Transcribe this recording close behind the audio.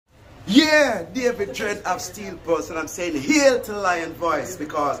Yeah, David Dread of Steel Pulse, and I'm saying hail to the lion voice,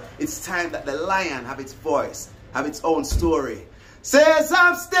 because it's time that the lion have its voice, have its own story. Says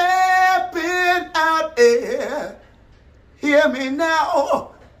I'm stepping out here, hear me now.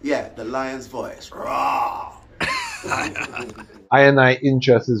 Oh, yeah, the lion's voice. Raw. I and I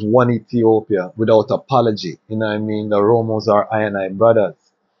interest is one Ethiopia without apology. You know what I mean? The Romos are I and I brothers.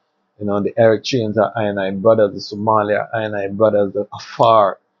 You know, the Eritreans are I and I brothers. The Somali are I and I brothers. The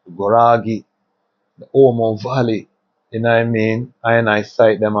Afar, the Goragi, the Omo Valley. You know what I mean? I and I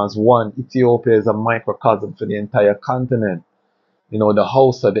cite them as one. Ethiopia is a microcosm for the entire continent. You know, the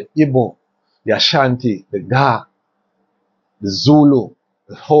Hausa, the Igbo, the Ashanti, the Ga, the Zulu,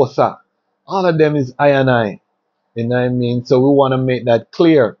 the Xhosa. All of them is I and I. You know what I mean? So we want to make that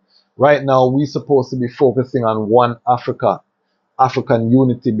clear. Right now, we're supposed to be focusing on one Africa, African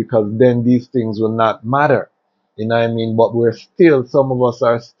unity, because then these things will not matter. You know what I mean? But we're still, some of us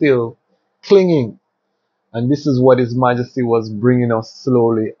are still clinging. And this is what His Majesty was bringing us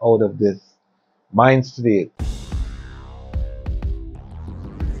slowly out of this mind state.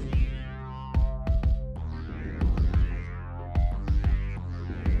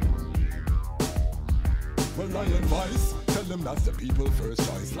 Lion voice, tell them that's the people first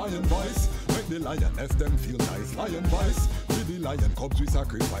choice. Lion voice, make the lioness them feel nice. Lion voice, with the lion cubs we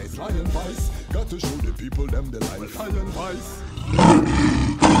sacrifice. Lion voice, got to show the people them the life. Lion voice.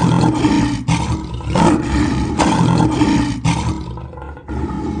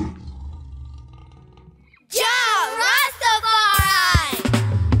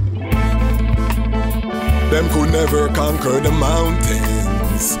 Them could never conquer the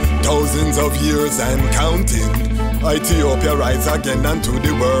mountains, thousands of years and counting. Ethiopia rise again unto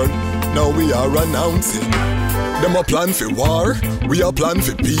the world. Now we are announcing. Them a plan for war, we a plan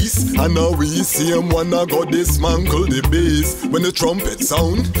for peace. And now we see them wanna go dismantle the base. When the trumpet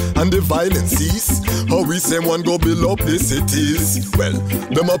sound and the violence cease, how we say one go build up the cities. Well,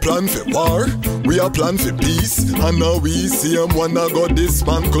 them a plan for war, we a plan for peace. And now we see them wanna go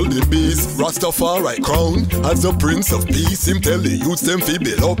dismantle the base. Rastafari crown as the Prince of Peace. Him tell the youths them fi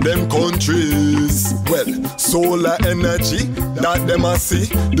build up them countries. Well, solar energy that them a see.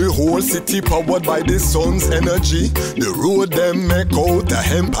 The whole city powered by the sun's energy. The road them make out of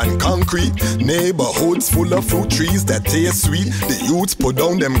hemp and concrete. Neighborhoods full of fruit trees that taste sweet. The youths put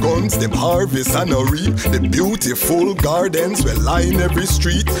down them guns, them harvest and a reap. The beautiful gardens will line every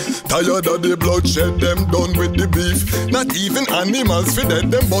street. Tired of the bloodshed, them done with the beef. Not even animals for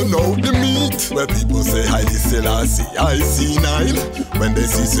that, them burn out the meat. Where people say Haile Selassie, I see Nile. When they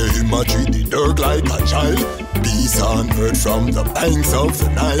see say him a treat the dirt like a child. Peace on earth from the banks of the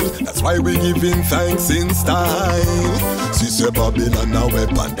Nile. That's why we giving thanks in style. See say Babylon a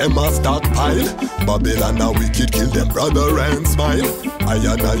weapon, them a stockpile. Babylon a wicked, kill them brother and smile. I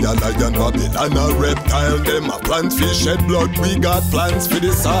a lion, Babylon a reptile. Them a plant fish, shed blood, we got plans for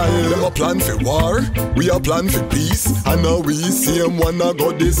the soil. Them a plan for war, we a plan for peace. And now we see them wanna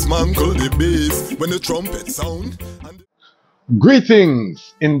go dismantle the base. When the trumpet sound and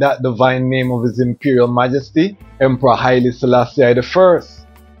Greetings in that divine name of His Imperial Majesty, Emperor Haile Selassie I.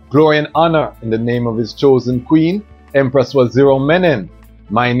 Glory and honor in the name of His chosen Queen, Empress Waziri Menen.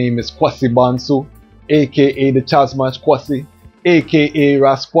 My name is Kwasi Bansu, aka the Chasmatch Kwasi, aka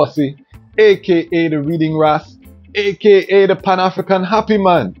Ras Kwasi, aka the Reading Ras, aka the Pan-African Happy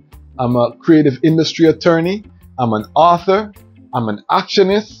Man. I'm a creative industry attorney, I'm an author, I'm an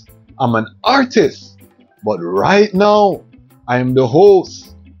actionist, I'm an artist. But right now, I am the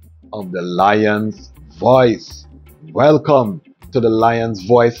host of the Lion's Voice. Welcome to the Lion's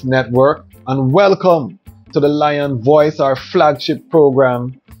Voice Network, and welcome to the Lion Voice, our flagship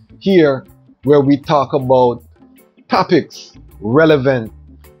program here, where we talk about topics relevant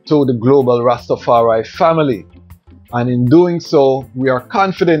to the global Rastafari family. And in doing so, we are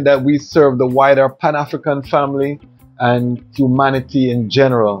confident that we serve the wider Pan-African family and humanity in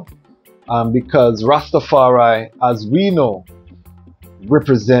general, because Rastafari, as we know,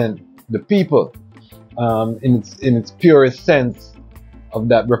 represent the people in its purest sense of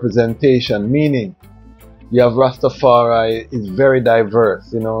that representation. Meaning, you have Rastafari is very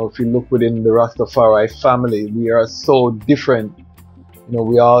diverse. You know, if you look within the Rastafari family, we are so different. You know,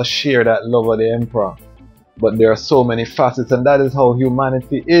 we all share that love of the Emperor, but there are so many facets, and that is how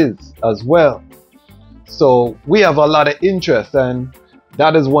humanity is as well. So we have a lot of interest, and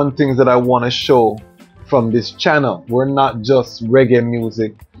that is one thing that I want to show from this channel. We're not just reggae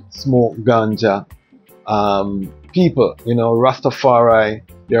music, smoke ganja people. You know, Rastafari,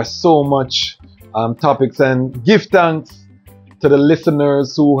 there are so much topics, and give thanks to the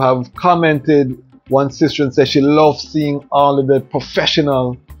listeners who have commented. One sister said she loves seeing all of the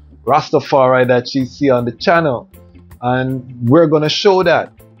professional Rastafari that she see on the channel. And we're going to show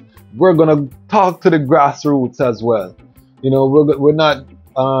that. We're going to talk to the grassroots as well. You know, we're not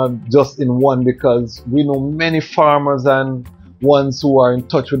just in one, because we know many farmers and ones who are in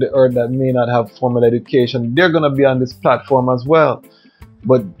touch with the earth that may not have formal education. They're going to be on this platform as well.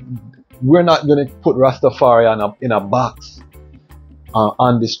 But we're not going to put Rastafari in a box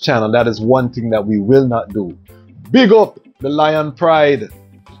on this channel. That is one thing that we will not do. Big up the Lion Pride.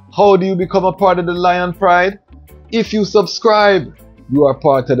 How do you become a part of the Lion Pride? If you subscribe, you are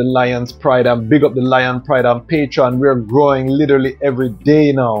part of the Lion's Pride. And big up the Lion Pride on Patreon. We're growing literally every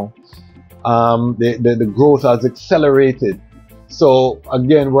day now. The growth has accelerated. So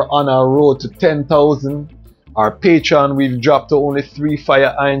again, we're on our road to 10,000. Our Patreon, we've dropped to only 3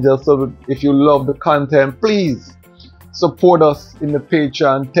 Fire Angels. So if you love the content, please support us in the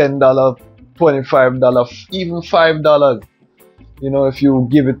Patreon. $10, $25, even $5. You know, if you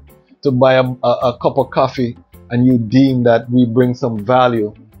give it to buy a cup of coffee and you deem that we bring some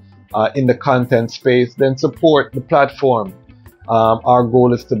value in the content space, then support the platform. Our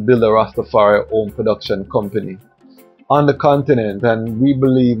goal is to build a Rastafari owned production company on the continent, and we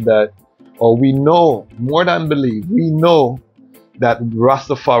believe that, or we know, more than believe, we know that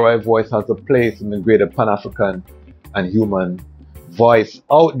Rastafari voice has a place in the greater Pan-African and human voice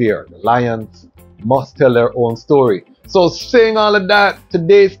out there. The lions must tell their own story. So saying all of that,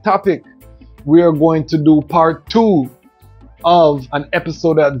 today's topic, we are going to do part 2 of an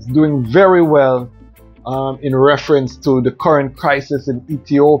episode that's doing very well in reference to the current crisis in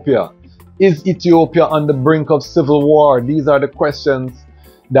Ethiopia. Is Ethiopia on the brink of civil war? These are the questions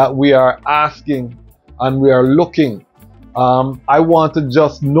that we are asking and we are looking. I want to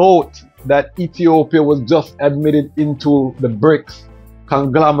just note that Ethiopia was just admitted into the BRICS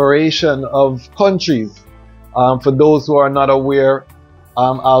conglomeration of countries. For those who are not aware,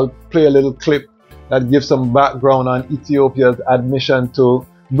 I'll play a little clip that gives some background on Ethiopia's admission to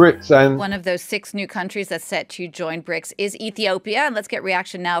BRICS. And one of those 6 new countries that's set to join BRICS is Ethiopia. And let's get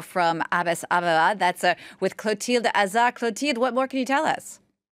reaction now from Addis Ababa. That's with Clotilde Azza. Clotilde, what more can you tell us?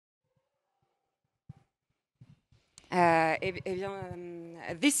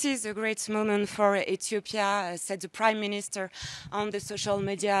 This is a great moment for Ethiopia, said the Prime Minister on the social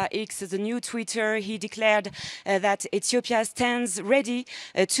media X, the new Twitter. He declared that Ethiopia stands ready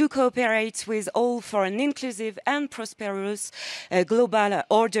to cooperate with all for an inclusive and prosperous global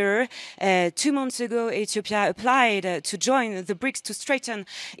order. 2 months ago, Ethiopia applied to join the BRICS to strengthen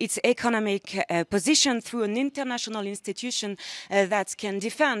its economic position through an international institution that can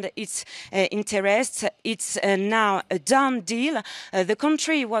defend its interests. It's now a done deal. The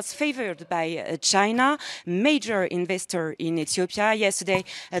country was favored by China, major investor in Ethiopia. Yesterday,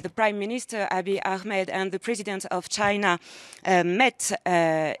 the Prime Minister Abiy Ahmed and the President of China met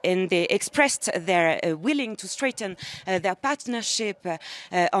and they expressed their willing to strengthen their partnership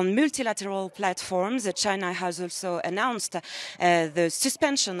on multilateral platforms. China has also announced the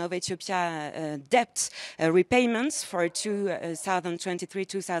suspension of Ethiopia debt repayments for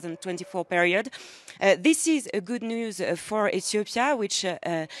 2023-2024 period. This is a good news for Ethiopia, which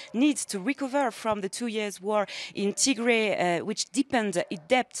needs to recover from the 2 years war in Tigray, which deepened its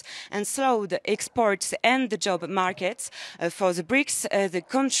debt and slowed exports and the job markets. For the BRICS, the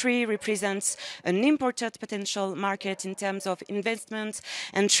country represents an important potential market in terms of investment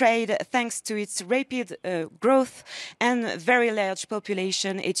and trade, thanks to its rapid growth and very large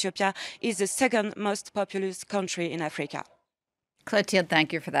population. Ethiopia is the 2nd most populous country in Africa. Clotilde,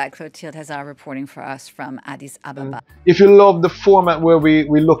 thank you for that. Clotilde has our reporting for us from Addis Ababa. If you love the format where we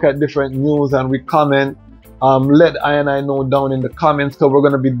look at different news and we comment, let I and I know down in the comments, because we're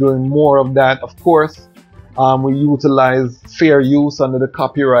going to be doing more of that. Of course, we utilize fair use under the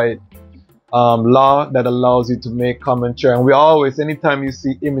copyright law that allows you to make commentary. And we always, anytime you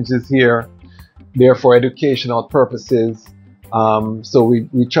see images here, they're for educational purposes. So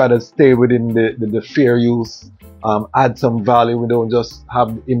we try to stay within the fair use. Add some value. We don't just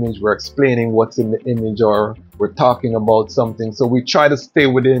have the image, we're explaining what's in the image or we're talking about something. So we try to stay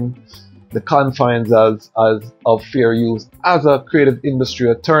within the confines of fair use as a creative industry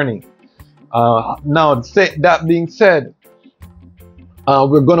attorney. Now, that being said,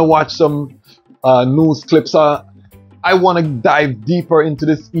 we're going to watch some news clips. I want to dive deeper into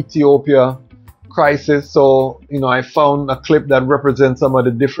this Ethiopia crisis. So, you know, I found a clip that represents some of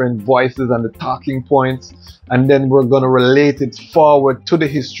the different voices and the talking points, and then we're going to relate it forward to the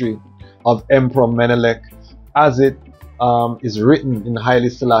history of Emperor Menelik as it is written in Haile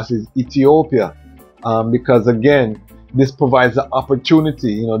Selassie's Ethiopia, because again, this provides an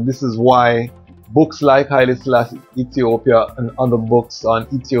opportunity. You know, this is why books like Haile Selassie, Ethiopia, and other books on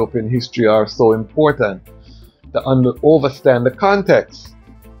Ethiopian history are so important to understand the context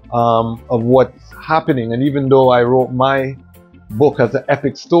of what's happening. And even though I wrote my book as an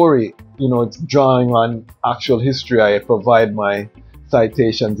epic story, you know, it's drawing on actual history. I provide my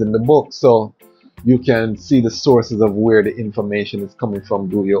citations in the book, so you can see the sources of where the information is coming from,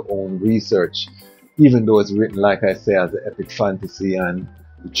 do your own research, even though it's written, like I say, as an epic fantasy, and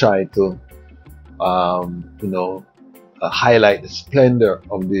we try to you know, highlight the splendor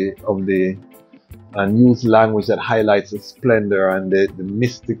of the and use language that highlights the splendor and the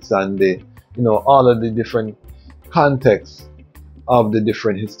mystics and the, you know, all of the different contexts of the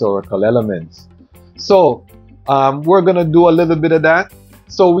different historical elements. So we're gonna do a little bit of that.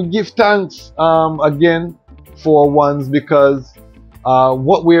 So we give thanks again for once, because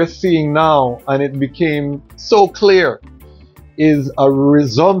what we're seeing now, and it became so clear, is a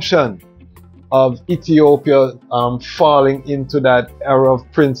resumption of Ethiopia falling into that era of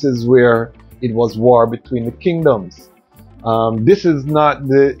princes where it was war between the kingdoms. This is not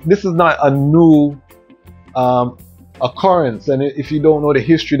a new occurrence, and if you don't know the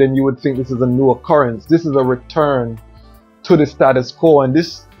history, then you would think this is a new occurrence. This is a return to the status quo, and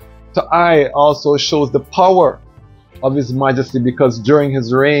this, to I, also shows the power of His Majesty, because during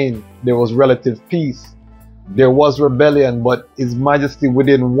his reign there was relative peace. There was rebellion, but His Majesty,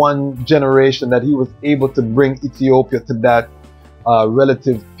 within one generation, that he was able to bring Ethiopia to that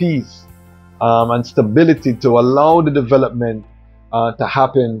relative peace and stability, to allow the development to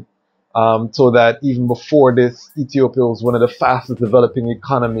happen, so that even before this, Ethiopia was one of the fastest developing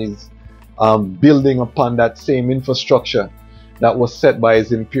economies, building upon that same infrastructure that was set by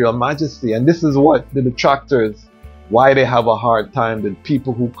His Imperial Majesty. And this is what the detractors, why they have a hard time, the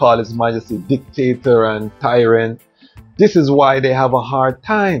people who call His Majesty dictator and tyrant, this is why they have a hard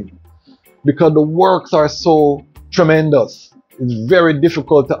time, because the works are so tremendous. It's very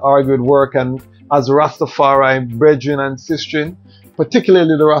difficult to argue with work, and as Rastafari brethren and sistren,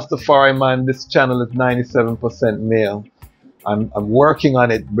 particularly the Rastafari man, this channel is 97% male. I'm working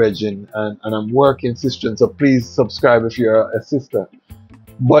on it, brethren, and I'm working, sistren, so please subscribe if you're a sister.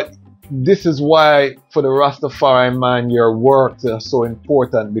 But this is why, for the Rastafari man, your works are so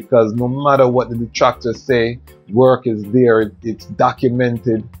important, because no matter what the detractors say, work is there, it's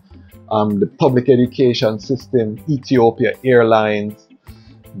documented. The public education system, Ethiopia Airlines,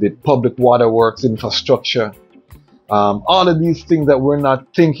 the public waterworks infrastructure, all of these things that we're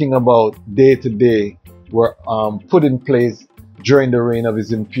not thinking about day to day were put in place during the reign of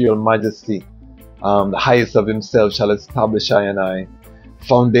His Imperial Majesty. The highest of himself shall establish I and I.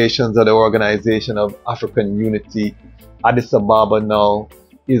 Foundations of the Organization of African Unity. Addis Ababa now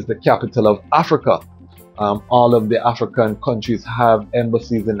is the capital of Africa. All of the African countries have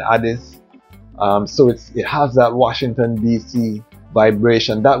embassies in Addis. So it has that Washington DC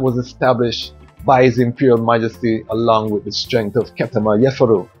vibration that was established by His Imperial Majesty, along with the strength of Ketema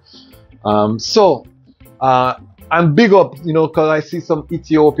Yefaru. I'm big up, you know, because I see some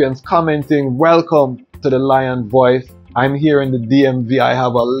Ethiopians commenting, welcome to the Lion Voice. I'm here in the DMV. I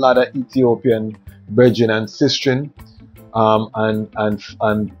have a lot of Ethiopian brethren and sistren,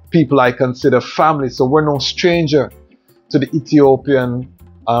 and people I consider family. So we're no stranger to the Ethiopian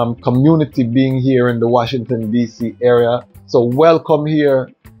community being here in the Washington DC area. So welcome here,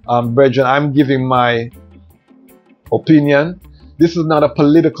 brethren. I'm giving my opinion. This is not a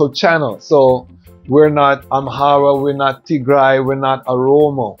political channel, so we're not Amhara, we're not Tigray, we're not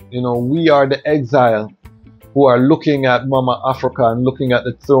Oromo. You know, we are the exile who are looking at Mama Africa and looking at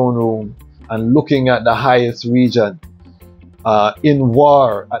the throne room and looking at the highest region in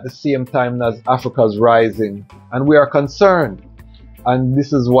war at the same time as Africa's rising. And we are concerned. And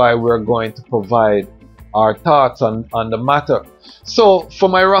this is why we're going to provide our thoughts on the matter. So for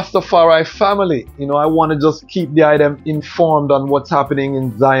my Rastafari family, you know, I want to just keep them informed on what's happening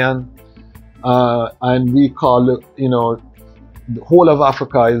in Zion. And we call it, you know, the whole of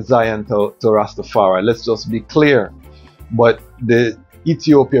Africa is Zion to Rastafari. Let's just be clear. But the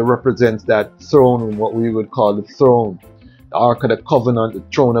Ethiopia represents that throne, what we would call the throne, the Ark of the Covenant, the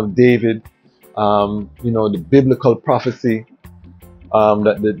throne of David. You know, the biblical prophecy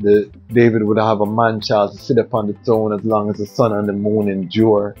that David would have a man-child to sit upon the throne as long as the sun and the moon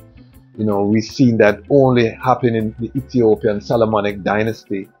endure. You know, we've seen that only happen in the Ethiopian Solomonic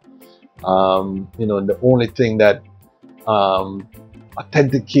dynasty. You know, the only thing that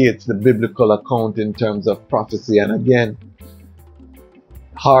authenticates the biblical account in terms of prophecy. And again,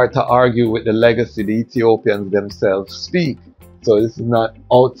 hard to argue with the legacy the Ethiopians themselves speak. So this is not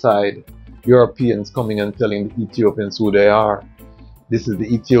outside Europeans coming and telling the Ethiopians who they are. this is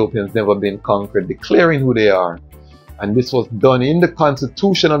the Ethiopians never been conquered, declaring who they are. And this was done in the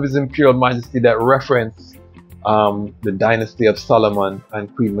constitution of His Imperial Majesty that referenced the dynasty of Solomon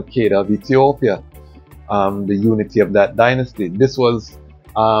and Queen Makeda of Ethiopia, the unity of that dynasty. This was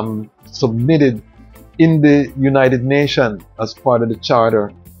submitted in the United Nations as part of the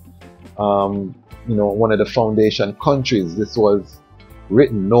charter, you know, one of the foundation countries. This was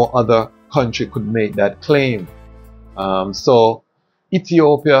written. No other country could make that claim. So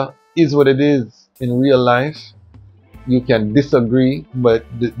Ethiopia is what it is in real life. You can disagree, but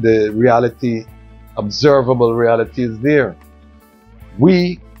the reality, observable reality, is there.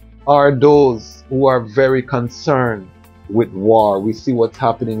 We are those who are very concerned with war. We see what's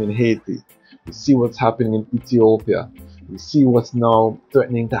happening in Haiti. We see what's happening in Ethiopia. We see what's now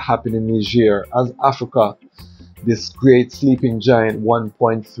threatening to happen in Niger. As Africa, this great sleeping giant,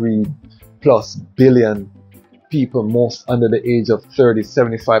 1.3+ billion people, most under the age of 30,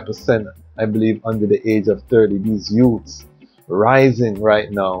 75%, I believe, under the age of 30. These youths rising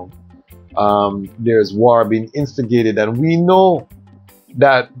right now. There's war being instigated, and we know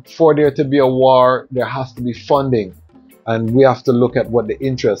that for there to be a war, there has to be funding, and we have to look at what the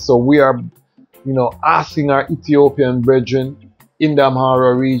interest. So we are, you know, asking our Ethiopian brethren in the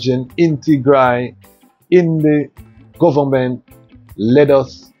Amhara region, in Tigray, in the government, let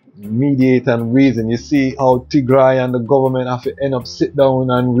us mediate and reason. You see how Tigray and the government have to end up sit down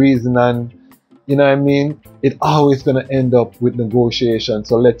and reason, and you know what I mean? It always gonna end up with negotiation.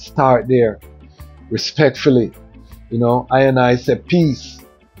 So let's start there, respectfully. You know, I say peace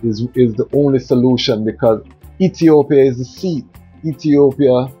is the only solution, because Ethiopia is the seat.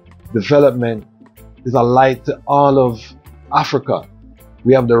 Ethiopia development is a light to all of Africa.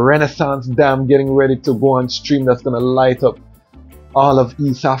 We have the Renaissance Dam getting ready to go on stream that's gonna light up all of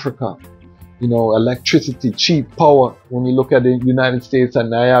East Africa. You know, electricity, cheap power. When you look at the United States and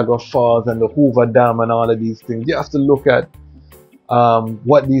Niagara Falls and the Hoover Dam and all of these things, you have to look at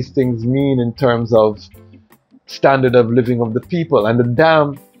what these things mean in terms of standard of living of the people. And the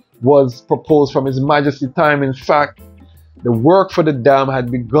dam was proposed from His Majesty time. In fact, the work for the dam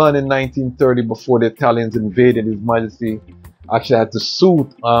had begun in 1930 before the Italians invaded. His Majesty actually had to sue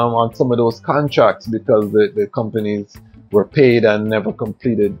on some of those contracts because the companies were paid and never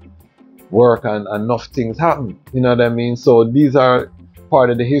completed work, and enough things happened. You know what I mean? So these are part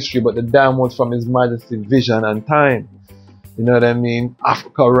of the history, but the dam was from His Majesty's vision and time. You know what I mean?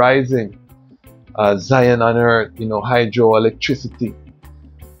 Africa rising, Zion on earth, you know, hydroelectricity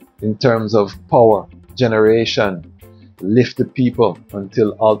in terms of power generation, lift the people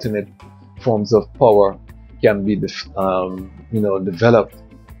until alternate forms of power can be you know, developed.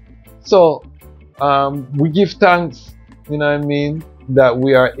 So we give thanks, you know what I mean, that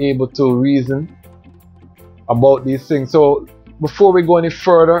we are able to reason about these things. So before we go any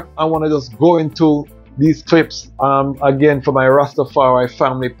further, I want to just go into these clips again for my Rastafari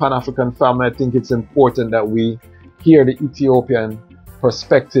family, Pan-African family. I think it's important that we hear the Ethiopian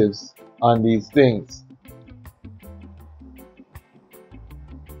perspectives on these things.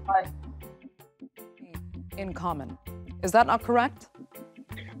 In common. Is that not correct?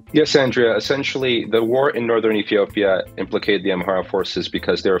 Yes, Andrea. Essentially, the war in northern Ethiopia implicated the Amhara forces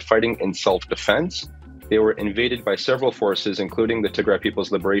because they were fighting in self-defense. They were invaded by several forces, including the Tigray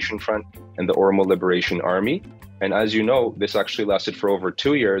People's Liberation Front and the Oromo Liberation Army. And as you know, this actually lasted for over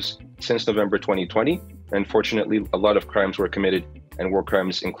 2 years, since November 2020. Unfortunately, a lot of crimes were committed, and war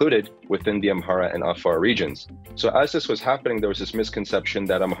crimes included, within the Amhara and Afar regions. So as this was happening, there was this misconception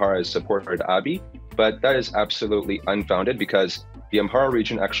that Amhara supported Abiy, but that is absolutely unfounded, because the Amhara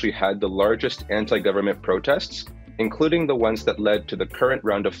region actually had the largest anti-government protests, including the ones that led to the current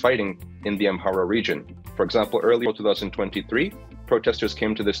round of fighting in the Amhara region. For example, earlier in 2023, protesters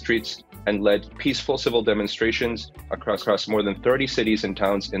came to the streets and led peaceful civil demonstrations across more than 30 cities and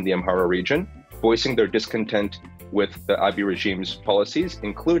towns in the Amhara region, voicing their discontent with the Abiy regime's policies,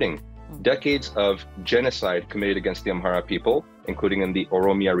 including decades of genocide committed against the Amhara people, including in the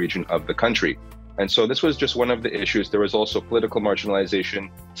Oromia region of the country. And so this was just one of the issues. There was also political marginalization,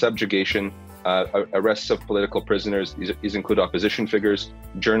 subjugation, arrests of political prisoners. These include opposition figures,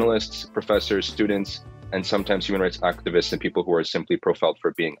 journalists, professors, students, and sometimes human rights activists and people who are simply profiled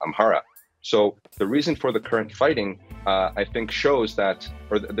for being Amhara. So the reason for the current fighting, I think, shows that,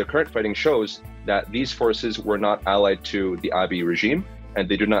 or the current fighting shows that these forces were not allied to the Abiy regime, and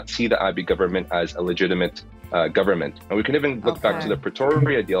they do not see the Abiy government as a legitimate government. And we can even look back to the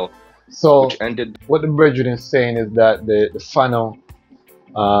Pretoria deal, so which ended. What the brethren is saying is that the FANO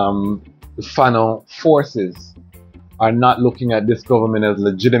forces are not looking at this government as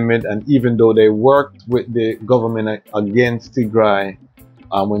legitimate, and even though they worked with the government against Tigray,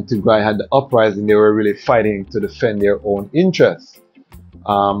 when Tigray had the uprising, they were really fighting to defend their own interests,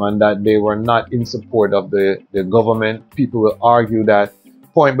 and that they were not in support of the government. People will argue that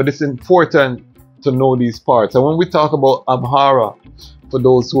point, but it's important to know these parts. And when we talk about Amhara, for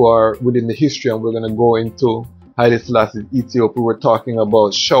those who are within the history, and we're going to go into Haile Selassie, Ethiopia, we're talking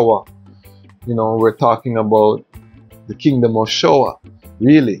about Showa. You know, we're talking about the kingdom of Showa,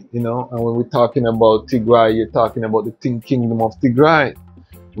 really, you know. And when we're talking about Tigray, you're talking about the kingdom of Tigray.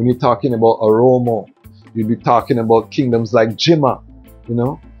 When you're talking about Oromo, you'd be talking about kingdoms like Jima, you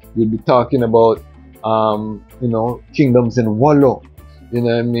know. You'd be talking about, you know, kingdoms in Wollo, you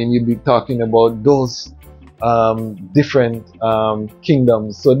know what I mean. You'd be talking about those different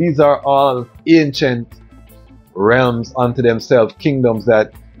kingdoms. So these are all ancient realms unto themselves, kingdoms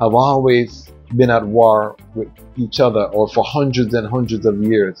that have always been at war with each other, or for hundreds and hundreds of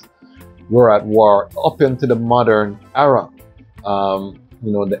years were at war up into the modern era.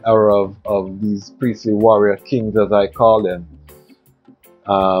 You know, the era of these priestly warrior kings, as I call them.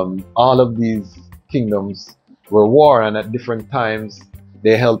 All of these kingdoms were war, and at different times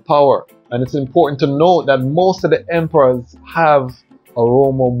they held power. And it's important to note that most of the emperors have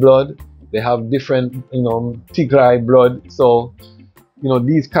Oromo blood. They have different, you know, Tigray blood. So, you know,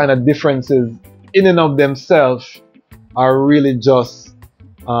 these kind of differences in and of themselves are really just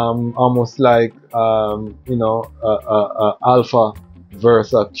almost like, you know, alpha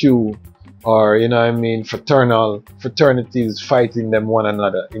versus Q, or, you know what I mean, fraternities fighting them one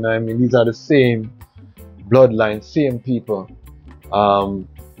another. You know what I mean? These are the same bloodline, same people,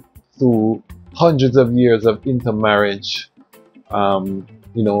 through hundreds of years of intermarriage, you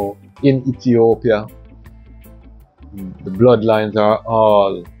know, in Ethiopia. The bloodlines are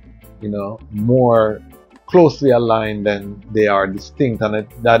all, you know, more closely aligned than they are distinct, and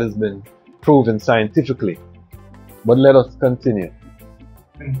that has been proven scientifically. But let us continue.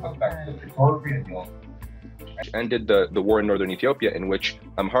 Ended the war in northern Ethiopia, in which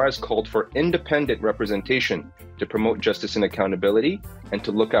Amharas called for independent representation to promote justice and accountability and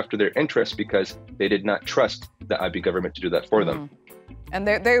to look after their interests, because they did not trust the Abiy government to do that for them. And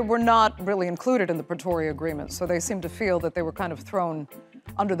they were not really included in the Pretoria Agreement, so they seem to feel that they were kind of thrown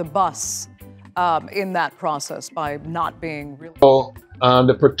under the bus in that process by not being really... So,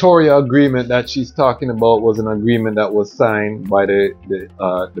 the Pretoria Agreement that she's talking about was an agreement that was signed by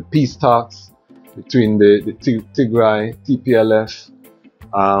the peace talks between the Tigray, TPLF,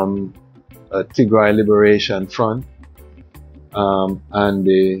 Tigray Liberation Front, and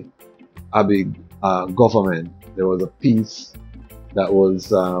the Abiy government. There was a peace that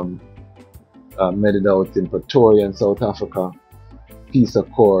was meted out in Pretoria in South Africa. Peace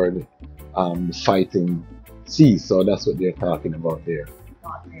accord, the fighting ceased. So that's what they're talking about there.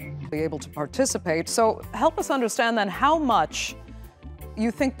 Be able to participate. So help us understand then how much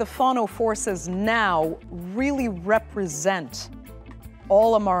you think the FANO forces now really represent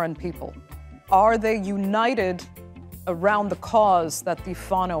all Amaran people. Are they united around the cause that the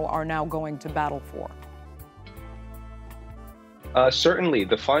FANO are now going to battle for? Certainly,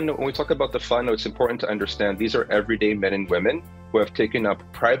 the FANO, when we talk about the FANO, it's important to understand these are everyday men and women who have taken up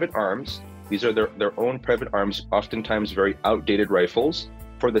private arms. These are their own private arms, oftentimes very outdated rifles,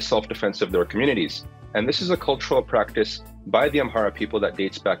 for the self-defense of their communities. And this is a cultural practice by the Amhara people that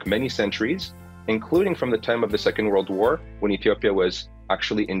dates back many centuries, including from the time of the Second World War, when Ethiopia was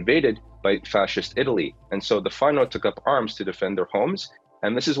actually invaded by fascist Italy. And so the FANO took up arms to defend their homes.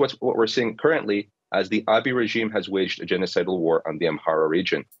 And this is what we're seeing currently, as the Abiy regime has waged a genocidal war on the Amhara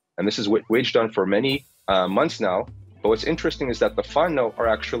region. And this is waged on for many months now. But what's interesting is that the FANO are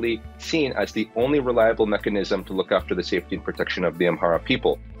actually seen as the only reliable mechanism to look after the safety and protection of the Amhara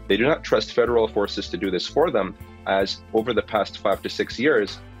people. They do not trust federal forces to do this for them, as over the past 5 to 6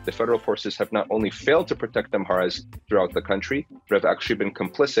 years, the federal forces have not only failed to protect Amharas throughout the country, but have actually been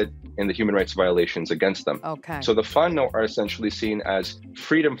complicit in the human rights violations against them. Okay. So the FANO are essentially seen as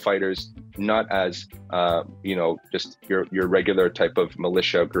freedom fighters, not as, you know, just your regular type of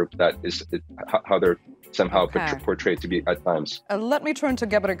militia group that is how they're somehow portrayed to be at times. Let me turn to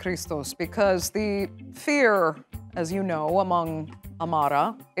Gebre Christos, because the fear, as you know, among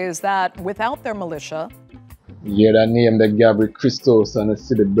Amara is that without their militia... Yeah, that name, the Gebre Christos, and I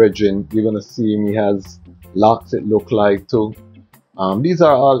see the brethren, you're going to see him, he has locks, it look like, too. These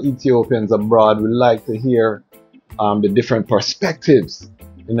are all Ethiopians abroad. We like to hear the different perspectives,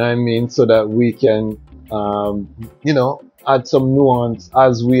 you know what I mean, so that we can, you know, add some nuance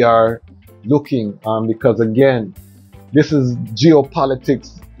as we are looking, because again, this is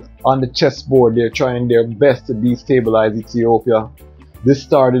geopolitics on the chessboard. They're trying their best to destabilize Ethiopia. This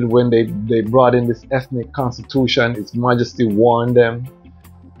started when they brought in this ethnic constitution. His Majesty warned them,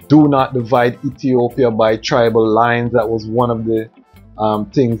 do not divide Ethiopia by tribal lines. That was one of the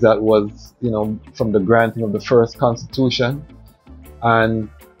things that was, you know, from the granting of the first constitution. And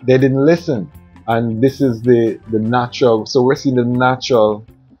they didn't listen. And this is the natural, so we're seeing the natural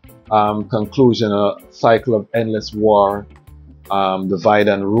conclusion, a cycle of endless war, divide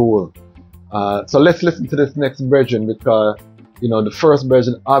and rule. So let's listen to this next version, because, you know, the first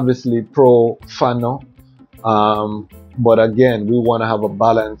version obviously pro-FANO, but again, we want to have a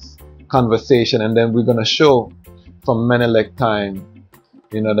balanced conversation, and then we're going to show from Menelik time,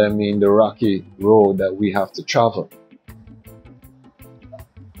 you know what I mean, the rocky road that we have to travel.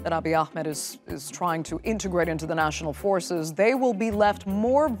 That Abiy Ahmed is trying to integrate into the national forces. They will be left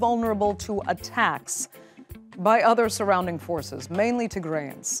more vulnerable to attacks by other surrounding forces, mainly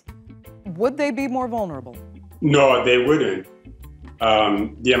Tigrayans. Would they be more vulnerable? No, they wouldn't.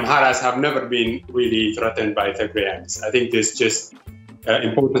 The Amharas have never been really threatened by Tigrayans. I think it's just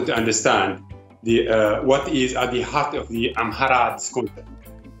important to understand what is at the heart of the Amhara discontent.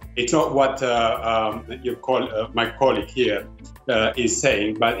 It's not what you call my colleague here is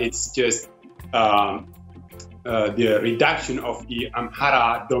saying, but it's just the reduction of the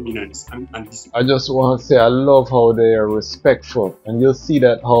Amhara dominance. I just want to say I love how they are respectful, and you'll see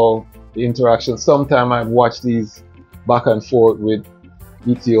that how the interaction. Sometimes I've watched these back and forth with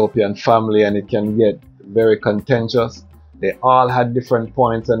Ethiopian family, and it can get very contentious. They all had different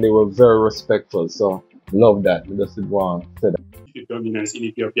points, and they were very respectful. So love that. I just want to say that. Dominance in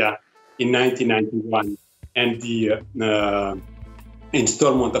Ethiopia in 1991, and the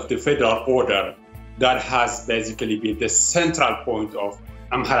installment of the federal order that has basically been the central point of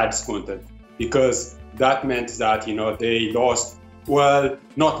Amhara discontent, because that meant that, you know, they lost, well,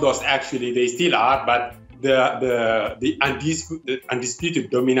 not lost actually, they still are, but the undisputed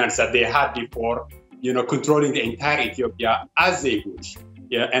dominance that they had before, you know, controlling the entire Ethiopia as they wish,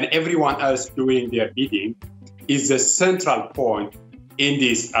 yeah, and everyone else doing their bidding, is the central point in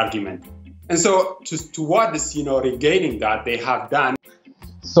this argument. And so towards, you know, regaining that, they have done.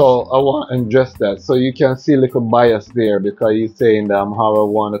 So I want to address that. So you can see a little bias there, because he's saying that Amhara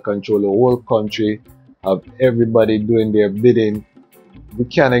want to control the whole country, of everybody doing their bidding. We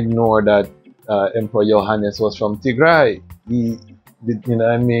can't ignore that Emperor Johannes was from Tigray. He did, you know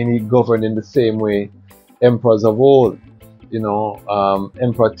what I mean, he governed in the same way emperors of old. You know,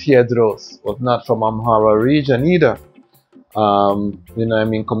 Emperor Theodros was not from Amhara region either. You know what I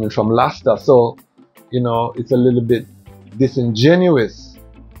mean, coming from Rasta. So, you know, it's a little bit disingenuous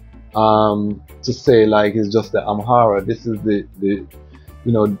to say like it's just the Amhara. This is the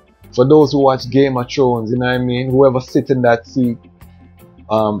you know, for those who watch Game of Thrones, you know what I mean, whoever sits in that seat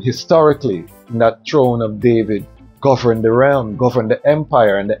historically, in that throne of David, governed the realm, governed the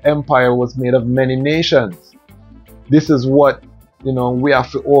empire, and the empire was made of many nations. This is what, you know, we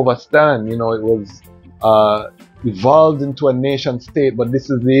have to understand. You know, it was evolved into a nation state, but this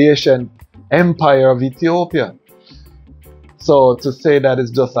is the ancient empire of Ethiopia. So to say that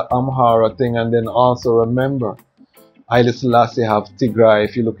it's just an Amhara thing, and then also remember, Haile Selassie have Tigray.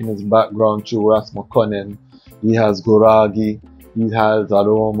 If you look in his background through Ras Makonnen, he has Goragi, he has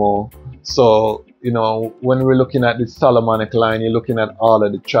Aromo. So, you know, when we're looking at the Solomonic line, you're looking at all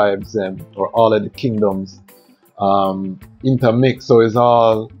of the tribes or all of the kingdoms intermixed. So it's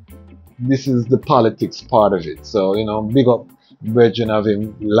all, this is the politics part of it. So, you know, big up virgin of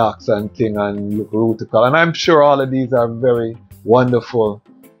him, locks and thing, and Rutical. And I'm sure all of these are very wonderful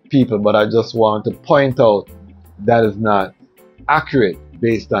people, but I just want to point out that is not accurate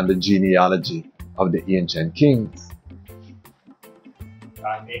based on the genealogy of the ancient kings.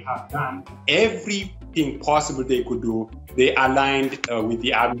 They have done everything possible they could do. They aligned with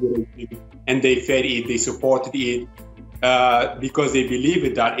the Abiy regime, and they fed it, they supported it, because they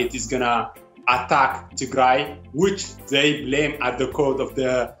believe that it is going to attack Tigray, which they blame at the cause of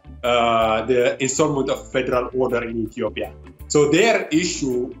the installment of federal order in Ethiopia. So their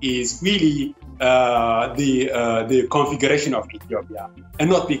issue is really the configuration of Ethiopia, and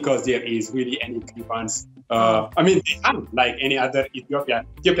not because there is really any grievance. I mean, they are like any other Ethiopia.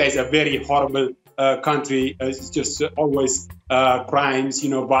 Ethiopia is a very horrible country. It's just always crimes, you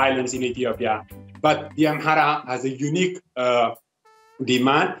know, violence in Ethiopia. But the Amhara has a unique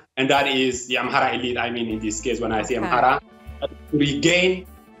demand, and that is the Amhara elite. I mean, in this case, when I say Amhara, to regain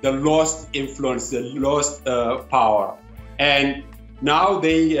the lost influence, the lost power. And now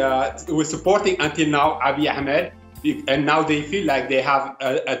they were supporting until now Abiy Ahmed, and now they feel like they have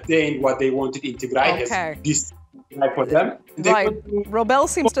attained what they wanted in Tigray. like for them. Right. Robel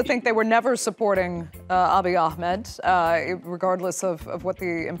seems to think they were never supporting Abiy Ahmed, regardless of what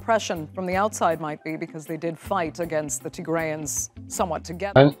the impression from the outside might be, because they did fight against the Tigrayans somewhat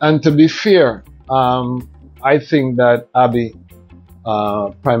together. And to be fair, I think that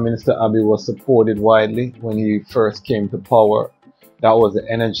Prime Minister Abiy was supported widely when he first came to power. That was the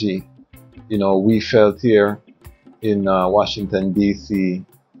energy, we felt here in Washington, D.C.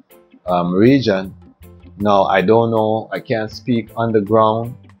 Region. Now, I don't know, I can't speak on the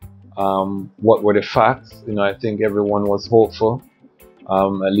ground what were the facts. I think everyone was hopeful,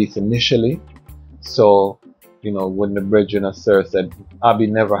 at least initially. So, when the brethren sir said Abiy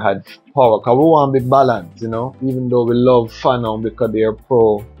never had power, because we want to be balanced, even though we love FANO because they are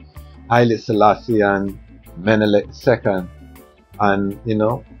pro Haile Selassie and Menelik II, and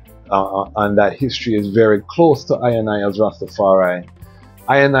and that history is very close to I as Rastafari.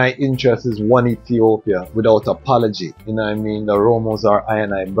 I interest is one Ethiopia without apology. The Romos are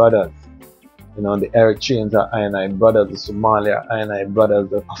I brothers. The Eritreans are I brothers. The Somalia are I brothers.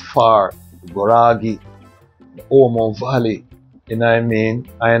 The Afar, the Goragi, the Omo Valley.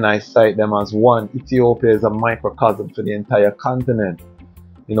 I cite them as one. Ethiopia is a microcosm for the entire continent.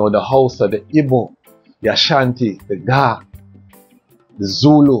 The Hausa, the Igbo, the Ashanti, the Ga, the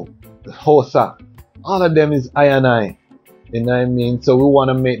Zulu, the Xhosa. All of them is I. So we want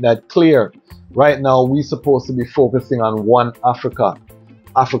to make that clear. Right now, we're supposed to be focusing on one Africa,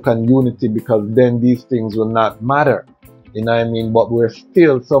 African unity, because then these things will not matter.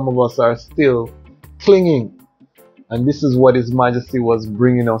 But some of us are still clinging. And this is what His Majesty was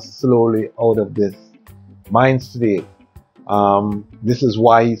bringing us slowly out of this mind state. This is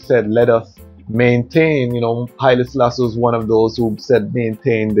why he said, let us maintain, Haile Selassie was one of those who said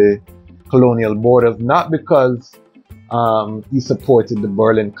maintain the colonial borders, not because he supported the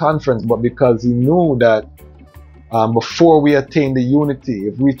Berlin Conference, but because he knew that before we attain the unity,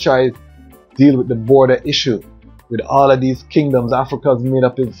 if we try to deal with the border issue, with all of these kingdoms, Africa is made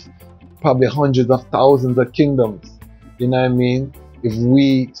up of probably hundreds of thousands of kingdoms. If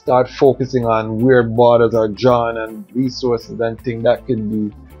we start focusing on where borders are drawn and resources and things, that could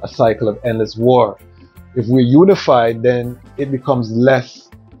be a cycle of endless war. If we're unified, then it becomes less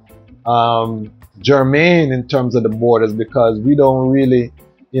germane in terms of the borders, because we don't really,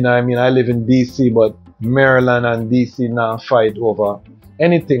 I live in DC, but Maryland and DC now fight over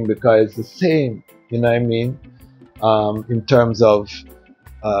anything because it's the same, in terms of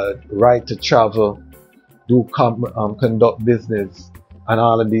right to travel, conduct business, and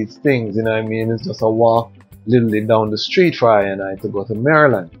all of these things, it's just a walk literally down the street for I to go to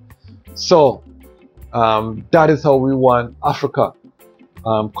Maryland. So that is how we want Africa,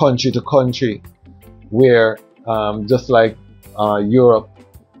 country to country, where just like Europe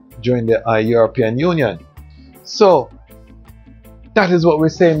during the European Union. So that is what we're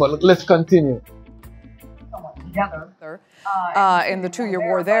saying, but let's continue. Together in the two-year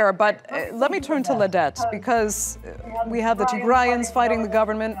war there, but let me turn to Ledette, because we have the Tigrayans fighting the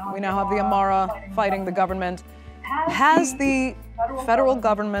government, we now have the Amara fighting the government. Has the federal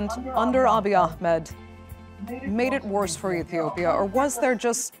government under Abiy Ahmed made it worse for Ethiopia, or was there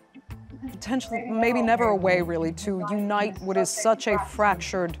just potentially, maybe never a way really, to unite what is such a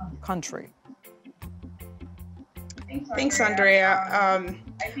fractured country? Thanks, Andrea.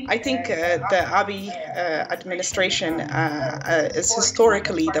 I think the Abiy administration is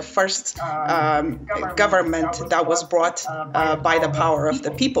historically the first government that was brought by the power of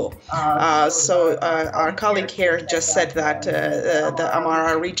the people. So our colleague here just said that the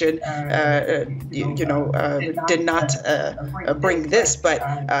Amara region, did not bring this, but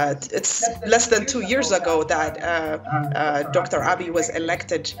it's less than 2 years ago that Dr. Abiy was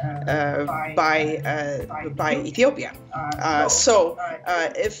elected by Ethiopia. So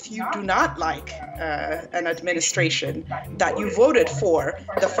if you do not like an administration that you voted for,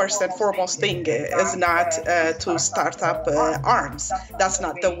 the first and foremost thing is not to start up arms. That's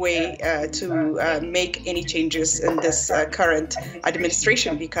not the way to make any changes in this current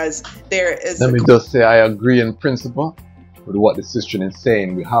administration, because there is... Let me just say I agree in principle with what the sister is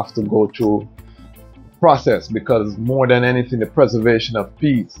saying. We have to go through process, because more than anything, the preservation of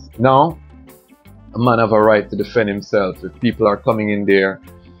peace. Now, a man have a right to defend himself. If people are coming in there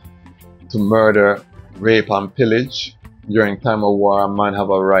to murder, rape, and pillage during time of war, a man have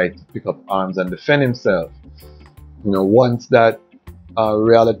a right to pick up arms and defend himself. Once that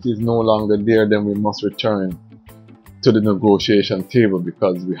reality is no longer there, then we must return to the negotiation table,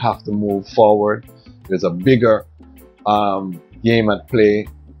 because we have to move forward. There's a bigger game at play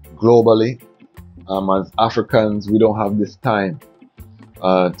globally. As Africans, we don't have this time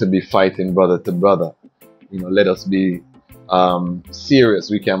to be fighting brother to brother. let us be serious.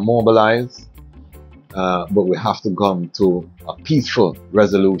 We can mobilize, but we have to come to a peaceful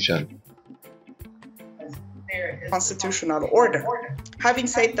resolution. Constitutional order. Having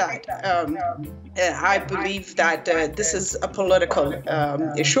said that, I believe that this is a political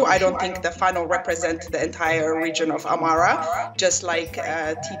issue. I don't think the FANO represent the entire region of Amhara, just like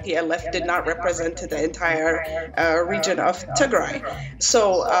TPLF did not represent the entire region of Tigray.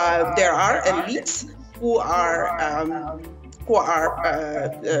 So there are elites who are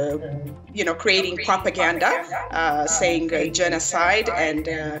creating propaganda, saying genocide and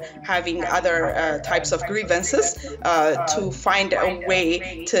having other types of grievances to find a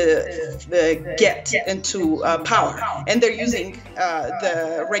way to get into power. And they're using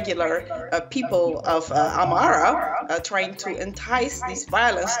the regular people of Amhara, trying to entice this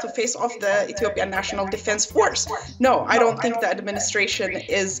violence to face off the Ethiopian National Defense Force. No, I don't think the administration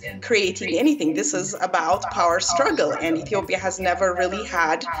is creating anything. This is about power struggle, and Ethiopia has never really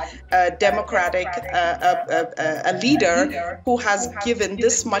had a democratic a leader who has given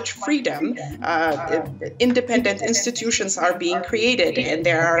this much freedom. Independent institutions are being created, and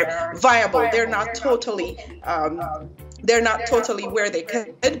they are viable. They're not totally where they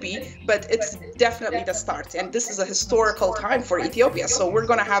could be, but it's definitely the start. And this is a historical time for Ethiopia. So we're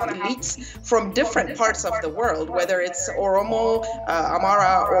going to have elites from different parts of the world, whether it's Oromo,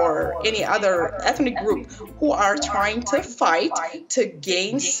 Amhara, or any other ethnic group, who are trying to fight to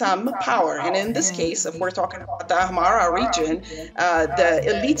gain some power. And in this case, if we're talking about the Amhara region, the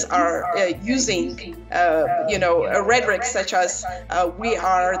elites are using, a rhetoric such as we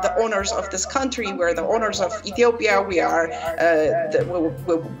are the owners of this country, we're the owners of Ethiopia, we are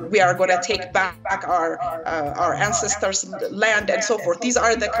going to take back our ancestors' land and so forth. These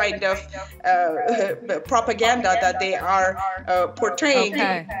are the kind of propaganda that they are portraying,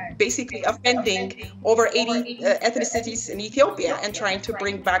 basically offending over 80 ethnicities in Ethiopia and trying to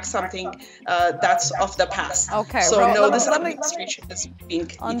bring back something that's of the past. Okay. So no, this administration is moving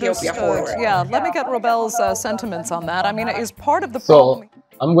Ethiopia forward. Yeah, let me get Robel's sentiments on that. I mean, is part of the problem...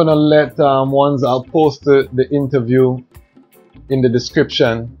 I'm going to let I'll post the interview in the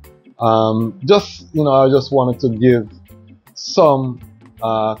description. I just wanted to give some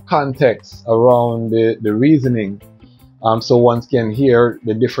context around the reasoning, so one can hear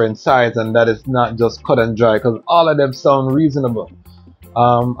the different sides, and that is not just cut and dry, because all of them sound reasonable.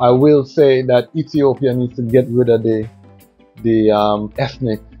 I will say that Ethiopia needs to get rid of the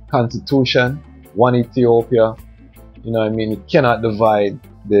ethnic constitution, one Ethiopia. It cannot divide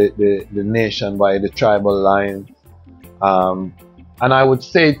the nation by the tribal lines. And I would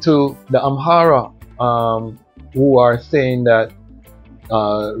say to the Amhara, who are saying that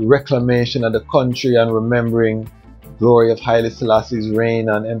reclamation of the country and remembering glory of Haile Selassie's reign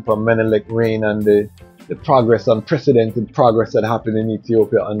and Emperor Menelik reign and the progress, unprecedented progress that happened in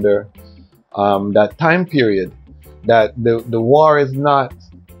Ethiopia under that time period, that the war is not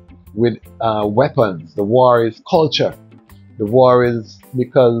with weapons. The war is culture. The war is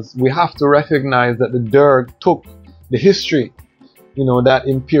because we have to recognize that the Derg took the history. That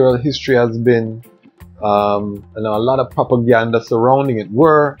imperial history has been a lot of propaganda surrounding it.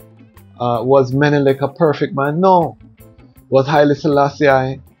 Was Menelik a perfect man? No. Was Haile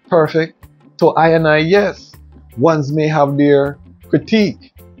Selassie perfect? So I, yes. Ones may have their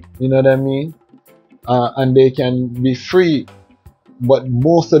critique, you know what I mean? And they can be free. But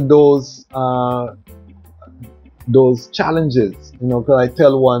most of those challenges, because I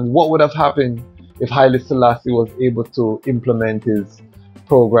tell one, what would have happened if Haile Selassie was able to implement his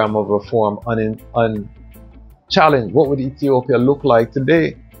program of reform unchallenged? What would Ethiopia look like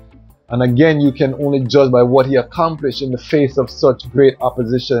today? And again, you can only judge by what he accomplished in the face of such great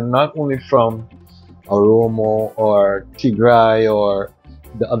opposition, not only from Oromo or Tigray or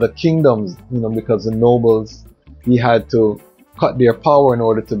the other kingdoms, because the nobles, he had to cut their power in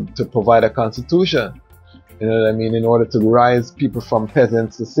order to provide a constitution. You know what I mean? In order to rise people from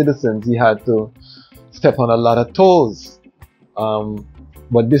peasants to citizens, he had to step on a lot of toes.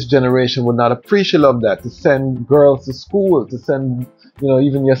 But this generation would not appreciate of that. To send girls to school, to send,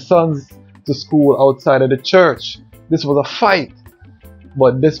 even your sons to school outside of the church. This was a fight.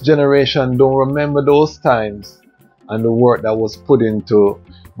 But this generation don't remember those times and the work that was put into.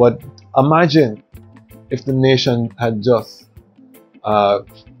 But imagine if the nation had just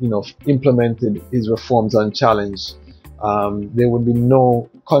implemented his reforms unchallenged. There would be no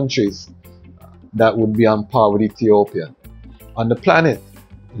countries that would be on par with Ethiopia on the planet.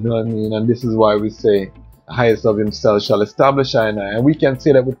 You know what I mean? And this is why we say the highest of himself shall establish I. And we can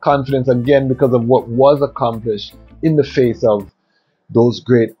say that with confidence again because of what was accomplished in the face of those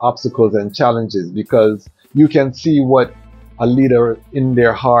great obstacles and challenges. Because you can see what a leader in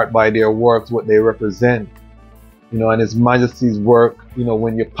their heart by their works, what they represent. You know, and His Majesty's work, you know,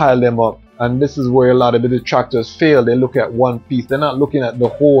 when you pile them up, and this is where a lot of the detractors fail. They look at one piece. They're not looking at the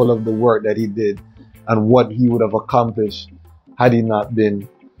whole of the work that he did and what he would have accomplished had he not been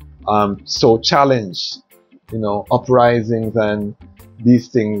so challenged. You know, uprisings and these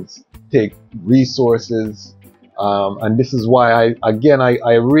things take resources. And this is why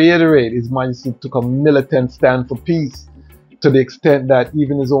I reiterate, His Majesty took a militant stand for peace to the extent that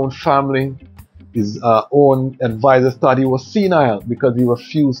even his own family, his own advisors thought he was senile because he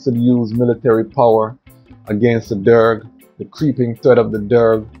refused to use military power against the Derg, the creeping threat of the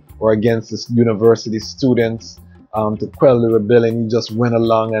Derg, or against the university students to quell the rebellion. He just went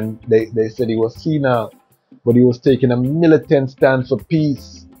along and they said he was senile, but he was taking a militant stand for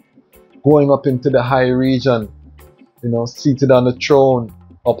peace, going up into the high region, you know, seated on the throne,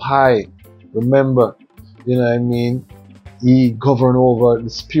 up high. Remember, you know what I mean? He governed over the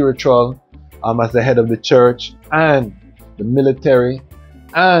spiritual as the head of the church and the military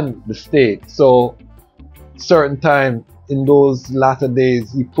and the state. So certain time in those latter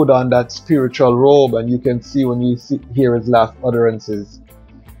days, he put on that spiritual robe, and you can see when you hear his last utterances.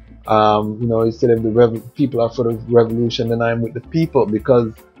 You know, he said, if the people are for the revolution, then I'm with the people,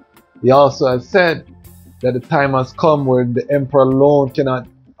 because he also has said that the time has come where the emperor alone cannot,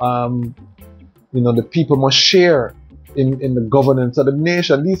 you know, the people must share in the governance of the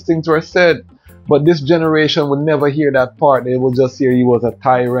nation. These things were said, but this generation would never hear that part. They will just hear he was a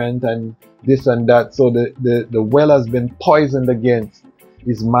tyrant and this and that. So the well has been poisoned against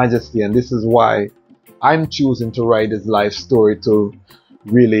His Majesty, and this is why I'm choosing to write his life story to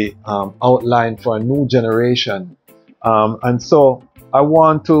really outline for a new generation. And so I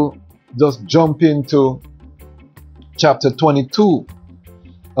want to just jump into chapter 22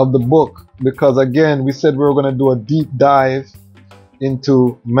 of the book, because again, we said we were going to do a deep dive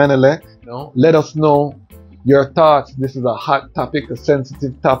into Menelik. You know, let us know your thoughts. This is a hot topic, a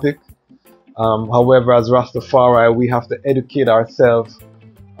sensitive topic. However, as Rastafari, we have to educate ourselves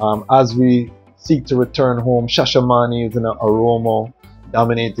as we seek to return home. Shashamane is in an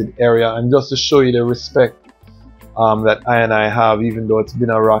Oromo-dominated area, and just to show you the respect that I and I have, even though it's been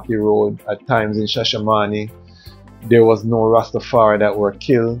a rocky road at times in Shashamane, there was no Rastafari that were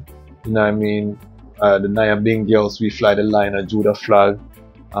killed. You know what I mean? The Nyabing girls, we fly the Lion of Judah flag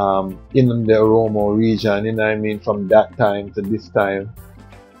in the Oromo region, you know what I mean, from that time to this time.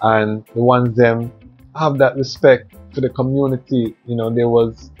 And the ones them have that respect for the community. You know, there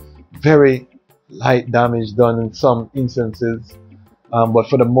was very light damage done in some instances, but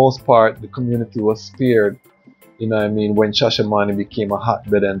for the most part, the community was spared. You know what I mean, when Shashamane became a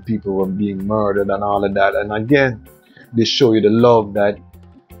hotbed and people were being murdered and all of that. And again, they show you the love that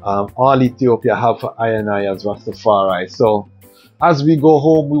all Ethiopia have for I and I as Rastafari. So as we go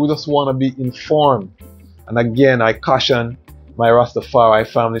home, we just want to be informed. And again, I caution my Rastafari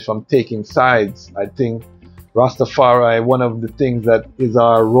family from taking sides. I think Rastafari, one of the things that is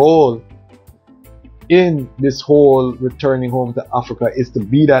our role in this whole returning home to Africa is to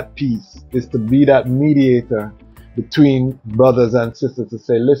be that peace, is to be that mediator between brothers and sisters, to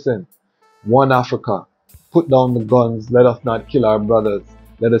say, listen, one Africa, put down the guns, let us not kill our brothers,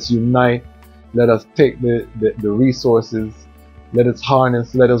 let us unite, let us take the resources, let us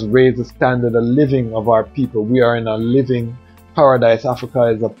harness, let us raise the standard of living of our people. We are in a living paradise. Africa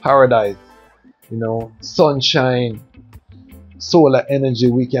is a paradise, you know, sunshine, solar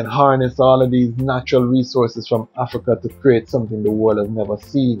energy. We can harness all of these natural resources from Africa to create something the world has never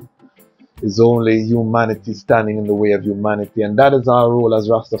seen. It's only humanity standing in the way of humanity, and that is our role as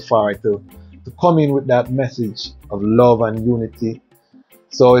Rastafari, to come in with that message of love and unity.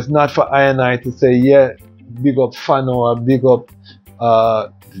 So it's not for I and I to say, yeah, big up FANO or big up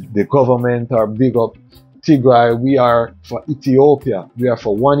the government or big up Tigray. We are for Ethiopia. We are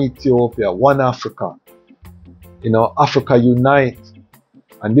for one Ethiopia, one Africa. You know, Africa unite.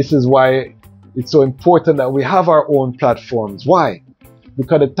 And this is why it's so important that we have our own platforms. Why?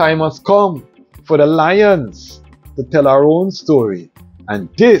 Because the time has come for the lions to tell our own story. And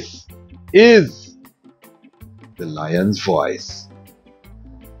this is the lion's voice.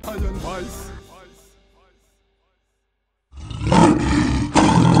 Lion voice.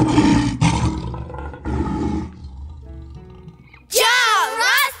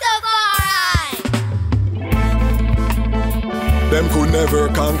 Them could never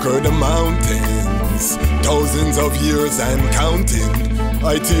conquer the mountains. Thousands of years and counting.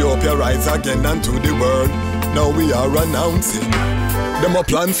 Ethiopia rise again unto the world. Now we are announcing. Them a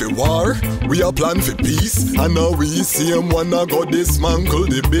plan for war. we are plan for peace. And now we see him wanna go dismantle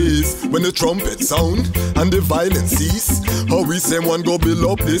the base. When the trumpet sound and the violence cease, how we say one go build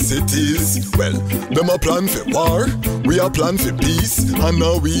up the cities. Well, them a plan for war, we are plan for peace. And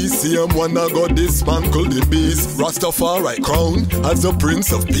now we see him wanna go dismantle the base. Rastafari crown as the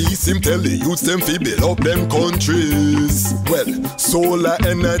Prince of Peace. Him tell the youths them fi build up them countries. Well, solar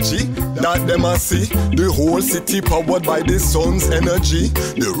energy that them a see. The whole city powered by the sun's energy.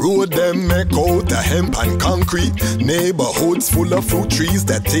 The road them make out the hemp and concrete. Neighborhoods full of fruit trees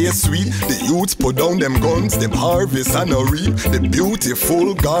that taste sweet. The youths put down them guns, them harvest and a reap. The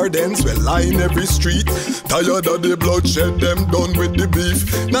beautiful gardens will line every street. Tired of the bloodshed, them done with the beef.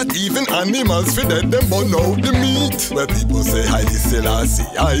 Not even animals fed them burn out the meat. Where people say Haile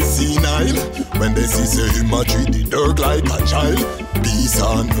Selassie, I see Nile. When they see say him a treat the dirt like a child. Peace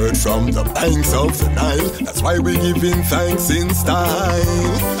on earth from the banks of the Nile. That's why we giving thanks in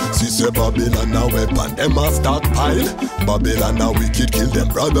style. See say Babylon a weapon, them a stockpile. Babylon a wicked, kill them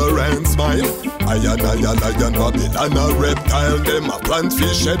brother and smile. Lion, Babylon a reptile. Them a plant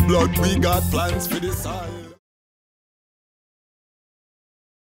fish, shed blood, we got plans for the soil.